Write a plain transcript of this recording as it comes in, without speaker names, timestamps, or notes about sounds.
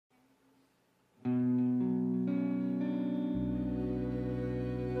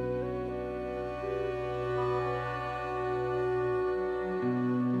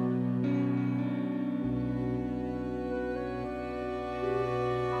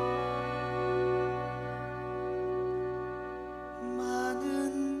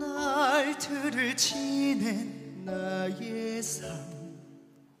잘 지낸 나의 삶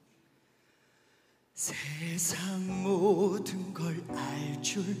세상 모든 걸 알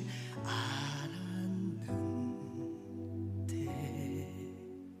줄 알았는데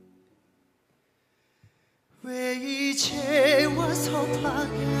왜 이제 와서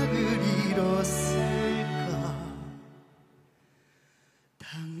방향을 잃었을까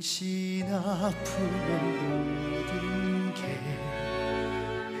당신 아픔의 모든 게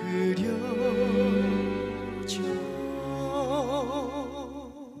그려져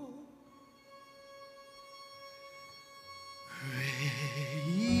왜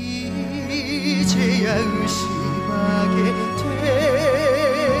이제야 의심하게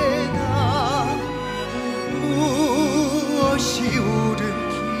되나 무엇이 옳은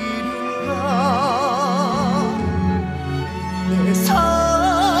길인가 내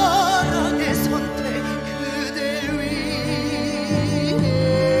사랑의 선택 그댈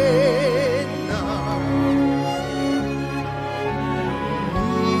위했나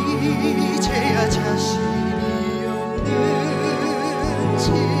이제야 자신이 없는지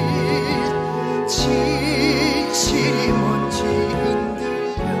진실이 뭔지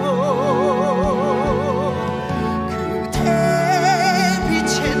흔들려 그대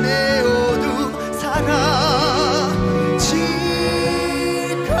빛에 내 어둠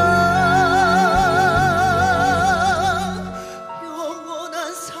사라질까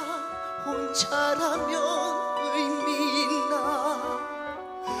영원한 삶 혼자라면 의미 있나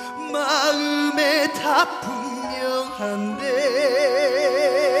마음에 다 분명한데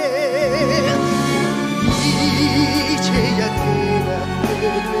이제야 깨닫게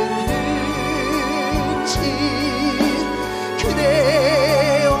됐는지 그대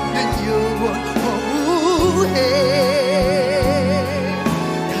없는 영원 허무해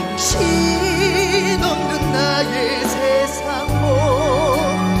당신 없는 나의 세상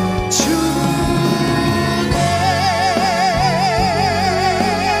멈추네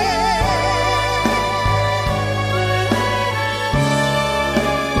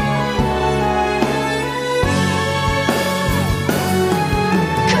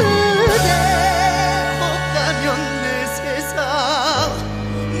그대 없다면 내 세상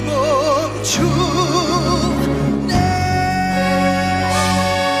멈추네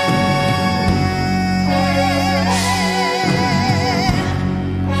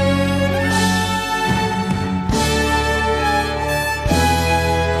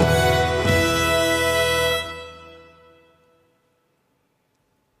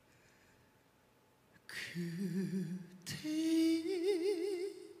그대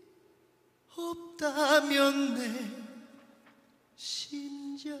없다면 내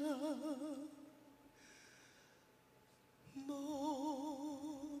심장